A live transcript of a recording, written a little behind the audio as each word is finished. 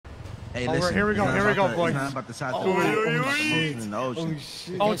Hey, oh, listen. here we go, boys. It's not about the size of the ocean in the ocean.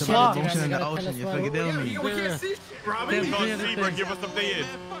 Oh, it's locked. Ocean in the ocean. You fucking deal me. We can't see shit, bro. We can't see, bro. Give us the dead.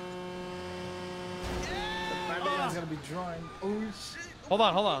 Mandem's gonna be drawing. Oh shit. Hold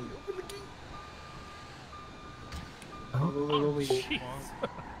on. Oh,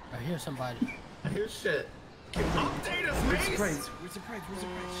 I hear somebody. I hear shit. Update us, Where's the prize?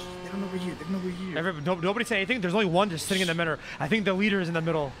 They don't know we're here. Nobody say anything. There's only one just sitting in the middle. I think the leader is in the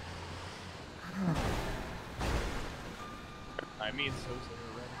middle. I mean, Sosa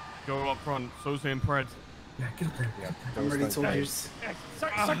already. Go up front, Sosa and Pred. Yeah, get up there. Yeah, I'm ready, soldiers.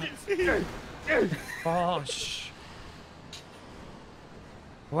 Oh, shh.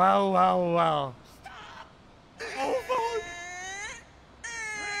 Wow.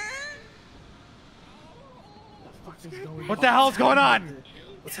 What the hell's going on?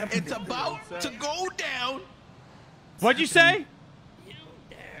 What's happening? It's about to go down. What'd you say? You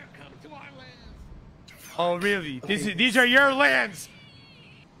dare come to our lands. Oh, really? These are your lands.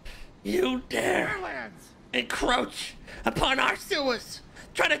 You dare encroach upon our sewers.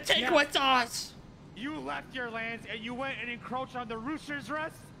 Try to take what's ours. You left your lands and you went and encroached on the Rooster's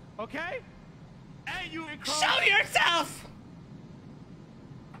Rest, okay? And you encroached. Show yourself.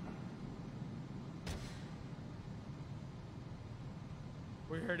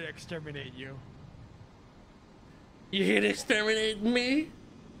 We're here to exterminate you. You here to exterminate me?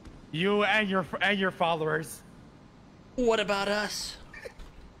 You and your followers. What about us?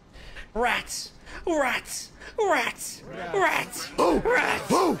 Rats! Oh!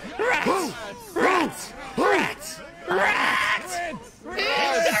 Eat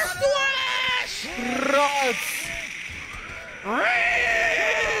their flesh!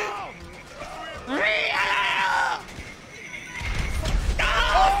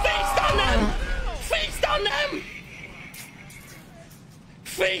 Feast on them!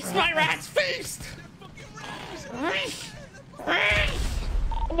 Feast, my rats, feast!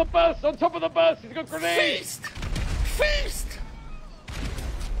 On the bus, on top of the bus, he's got grenades! Feast!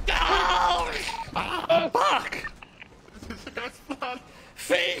 Oh! Fuck!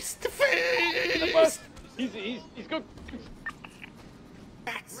 Feast! He's got...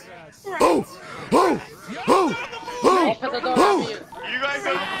 Rats! You guys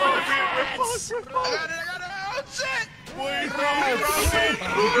are we're I got it! Oh shit! Wait,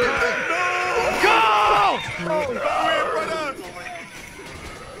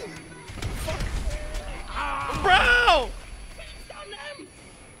 Bro!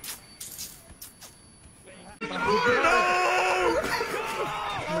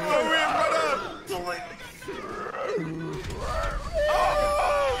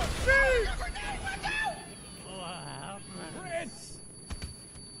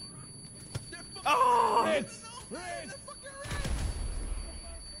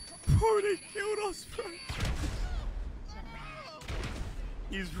 They killed us, bro.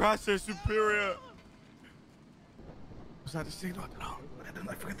 These rats are superior. Was that the signal? No.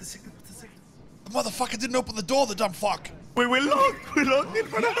 I forgot the signal. What's the signal? The motherfucker didn't open the door, the dumb fuck. Wait, we're locked in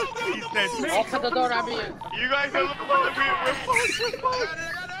front of us. Open the door, Abby. You guys are looking like we're fucked.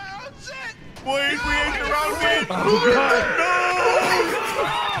 Oh shit! Boys, we ain't surrounded. Oh god! No!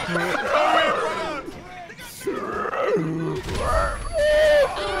 Oh, we're in front of us.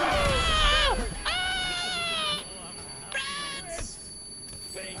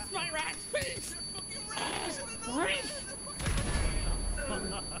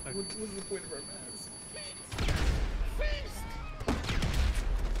 What's the point of our mask?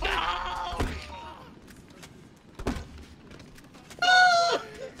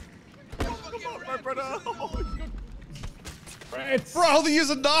 My brother. Bro, they're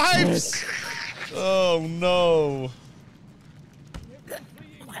using knives! Oh no.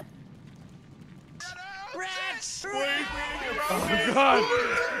 Rats! Oh god!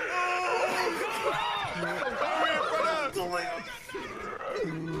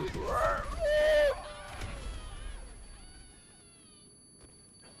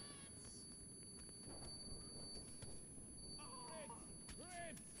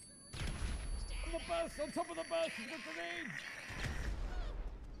 On top of the bus, he's got grenades!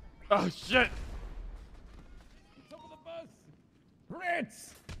 Oh shit! On top of the bus!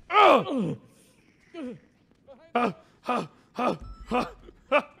 Rats! Oh!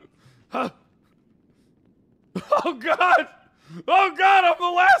 Oh god! Oh god, I'm the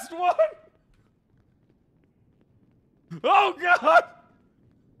last one! Oh god!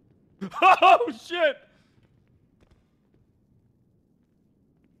 Oh shit!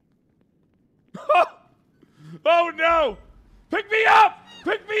 Oh no! Pick me up!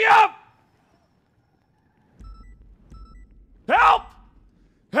 Pick me up! Help!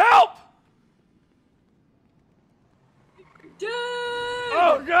 Help!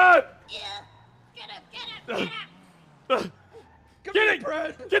 Oh God! Yeah. Get him! Get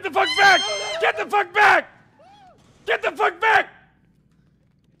it! Get the fuck back! Get the fuck back! Get the fuck back!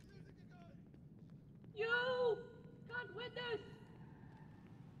 You! God witness!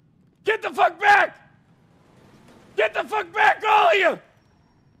 Get the fuck back! Get the fuck back, all of you!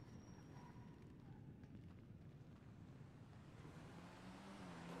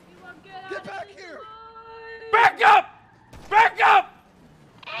 Get back here! Back up! Back up!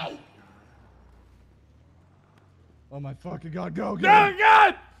 Hey! Oh my fucking God, go, go. Oh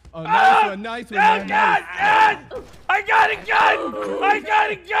God! Oh, nice one, Oh man. God! God! I got a gun! I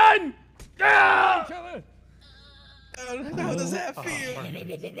got a gun! Ah! How does that feel?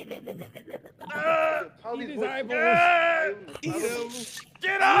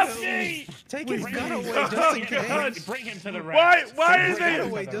 Get off me! Take his gun away just in case. Bring him to the rats. Why are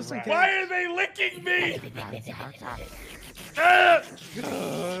they licking me? Grab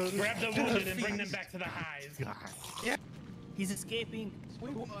the wounded and bring them back to the hive. Yeah. He's escaping. We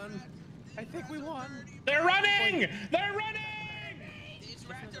won. I think we won. They're running! They're running! These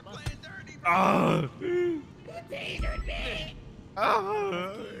rats are playing dirty. Tasered me!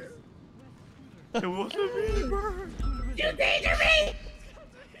 It wasn't me, bro. You tasered me!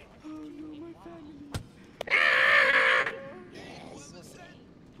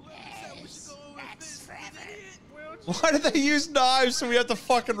 Why did they use knives so we have to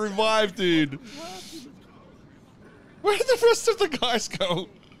fucking revive, dude? Where did the rest of the guys go?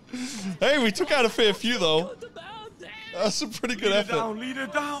 Hey, we took out a fair few, though. That's a pretty good effort. Lead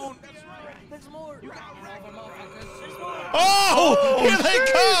it down. Oh! Here they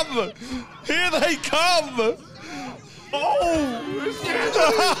come! Here they come! Oh!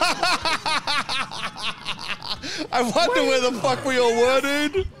 I wonder where the fuck we all were,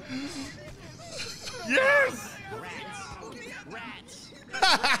 dude. Yes!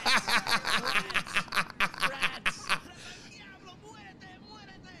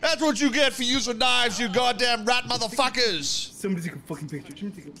 That's what you get for using knives, you goddamn rat motherfuckers! Somebody take a fucking picture.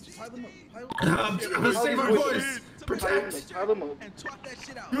 Somebody take a pile them up. Save our boys. Protect. Pile them up. And twat that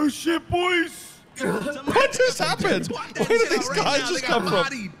shit out. Good shit, boys. What just happened? Where did these guys just come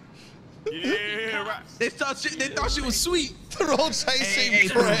from? Yeah, right. They thought she was sweet. They're all chasing Hey,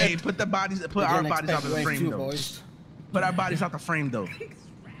 bread. put our bodies out the frame though. Put our bodies out the frame though.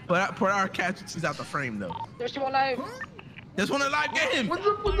 Put our casualties out the frame though. There's one alive! There's one alive. Get him. What's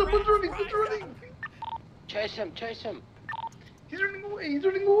up? What's running? What's running? Chase him, chase him. He's running away. He's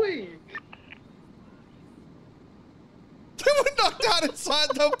running away. They were knocked out inside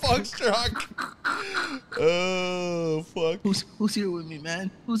the box truck. Oh, fuck. Who's here with me, man?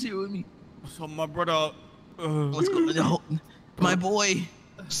 Who's here with me? So my brother. What's going on? My boy.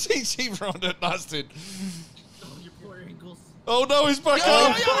 CC round it, Nastin. Oh no, he's back Yo,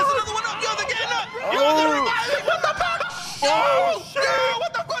 there's up. another one up. Yo, they're getting up. Yo, they're reviving. What the fuck? Yo,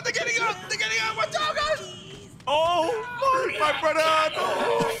 what the fuck? They're getting up. They're getting up. What's up, guys? Oh, my brother. No.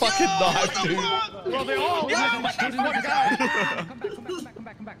 Fucking knife, dude. Bro, they all. Yo, what the fuck?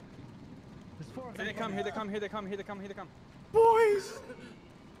 Come back. There's four of them. Here they come. Boys.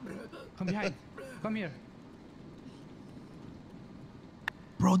 Come behind. Come here.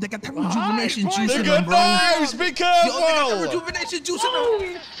 Bro, they got that rejuvenation juice They in got them, bro. knives, be Yo, they got the careful. rejuvenation juice in them.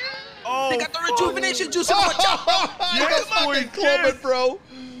 Oh, They got the rejuvenation juice in them. Watch out, bro. You got fucking clubbing, bro.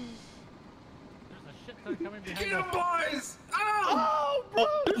 There's a shit ton coming behind Get him, us. boys. Oh. oh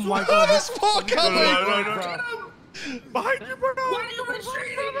my Oh, God. this fuck coming. No. Behind you, brother. Why are you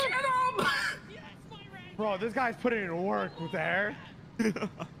retreating? Get him. Bro, this guy's putting in work with the hair. Get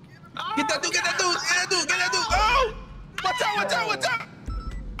that dude. Get that dude. Oh! Watch out.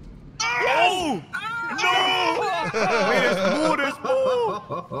 Oh! No! There's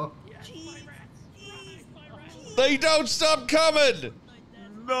more. They don't stop coming.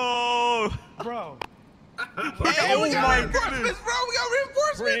 No! Bro. Hey, we got reinforcements, bro. We got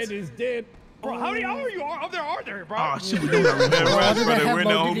reinforcements. is dead. Bro, how many are you up there, are there, bro? Oh, shit. We don't got reinforcements. They have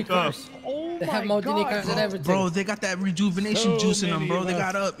Modini cars. Oh They my have Modini God, cars and everything. Bro, they got that rejuvenation juice in them, bro. They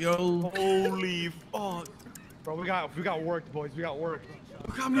got up, yo. Holy fuck. Bro, we got work, boys. We got work.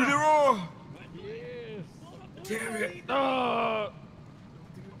 Come here. Damn it. God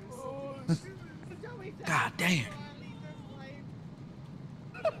damn.